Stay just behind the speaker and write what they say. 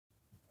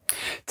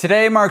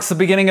Today marks the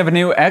beginning of a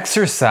new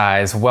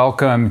exercise.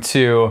 Welcome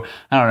to,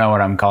 I don't know what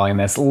I'm calling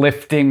this,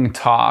 lifting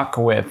talk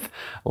with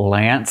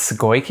Lance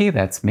Goyke,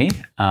 that's me.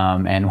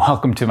 And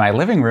welcome to my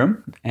living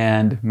room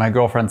and my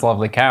girlfriend's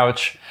lovely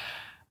couch.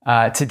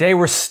 Today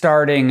we're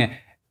starting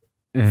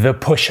the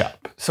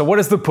push-up. So what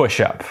is the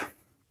push-up?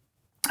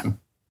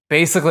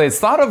 Basically, it's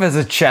thought of as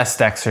a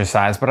chest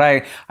exercise, but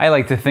I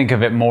like to think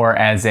of it more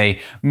as a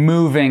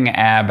moving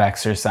ab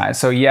exercise.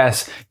 So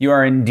yes, you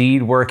are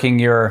indeed working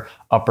your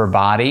upper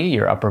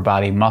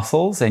body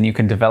muscles, and you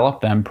can develop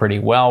them pretty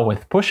well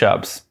with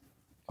push-ups.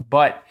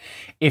 But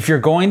if you're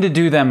going to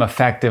do them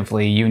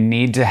effectively, you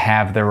need to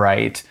have the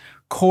right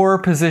core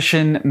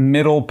position,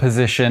 middle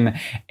position,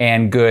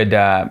 and good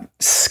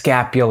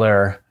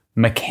scapular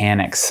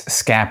mechanics,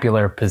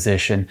 scapular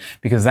position,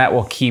 because that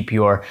will keep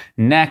your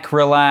neck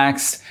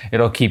relaxed,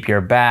 it'll keep your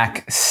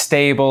back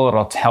stable,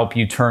 it'll help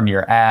you turn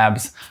your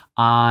abs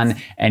on,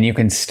 and you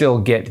can still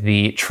get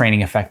the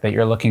training effect that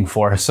you're looking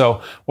for.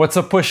 So what's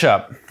a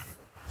push-up?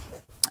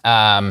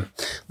 Let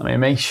me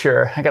make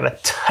sure I got a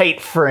tight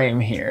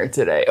frame here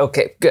today.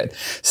 Okay, good.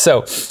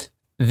 So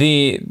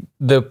the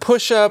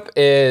push-up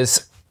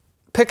is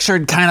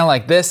pictured kind of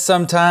like this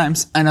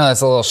sometimes. I know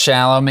that's a little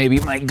shallow. Maybe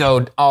it might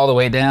go all the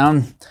way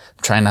down.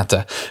 Try not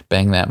to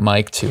bang that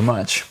mic too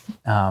much.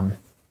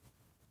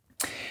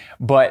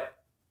 But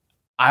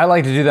I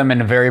like to do them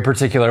in very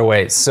particular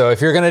ways. So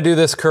if you're gonna do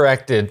this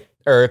correctly,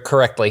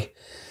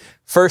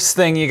 first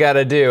thing you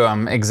gotta do,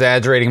 I'm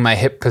exaggerating my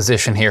hip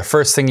position here.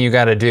 First thing you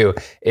gotta do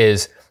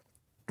is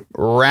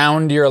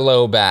round your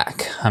low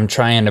back. I'm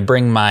trying to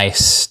bring my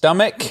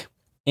stomach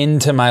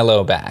into my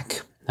low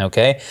back.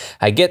 Okay,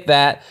 I get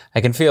that. I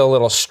can feel a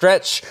little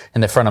stretch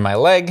in the front of my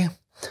leg.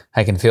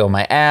 I can feel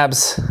my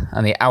abs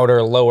on the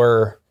outer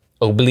lower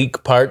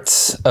oblique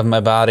parts of my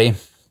body.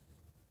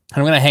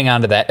 I'm gonna hang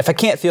on to that. If I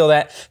can't feel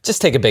that,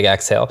 just take a big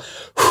exhale.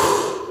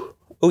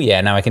 Oh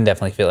yeah, now I can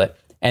definitely feel it.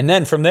 And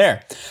then from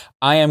there,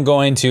 I am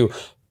going to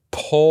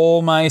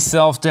pull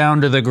myself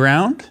down to the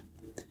ground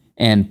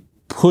and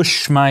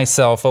push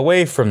myself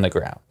away from the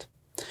ground.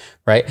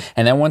 Right?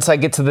 And then once I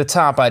get to the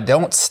top, I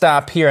don't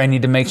stop here. I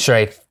need to make sure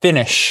I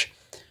finish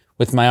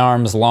with my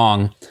arms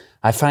long.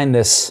 I find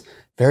this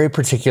very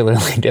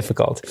particularly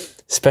difficult,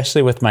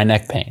 especially with my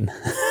neck pain.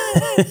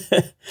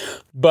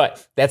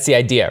 But that's the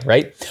idea,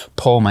 right?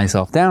 Pull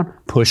myself down,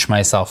 push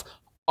myself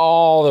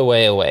all the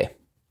way away.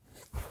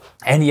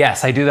 And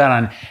yes, I do that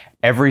on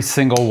every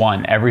single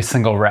one, every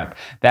single rep.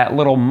 That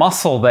little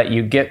muscle that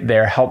you get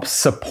there helps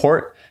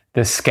support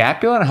the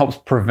scapula and helps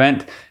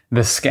prevent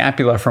the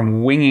scapula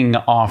from winging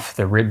off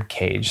the rib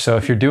cage. So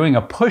if you're doing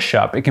a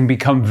push-up, it can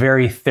become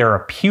very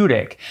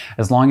therapeutic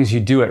as long as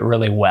you do it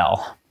really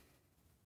well.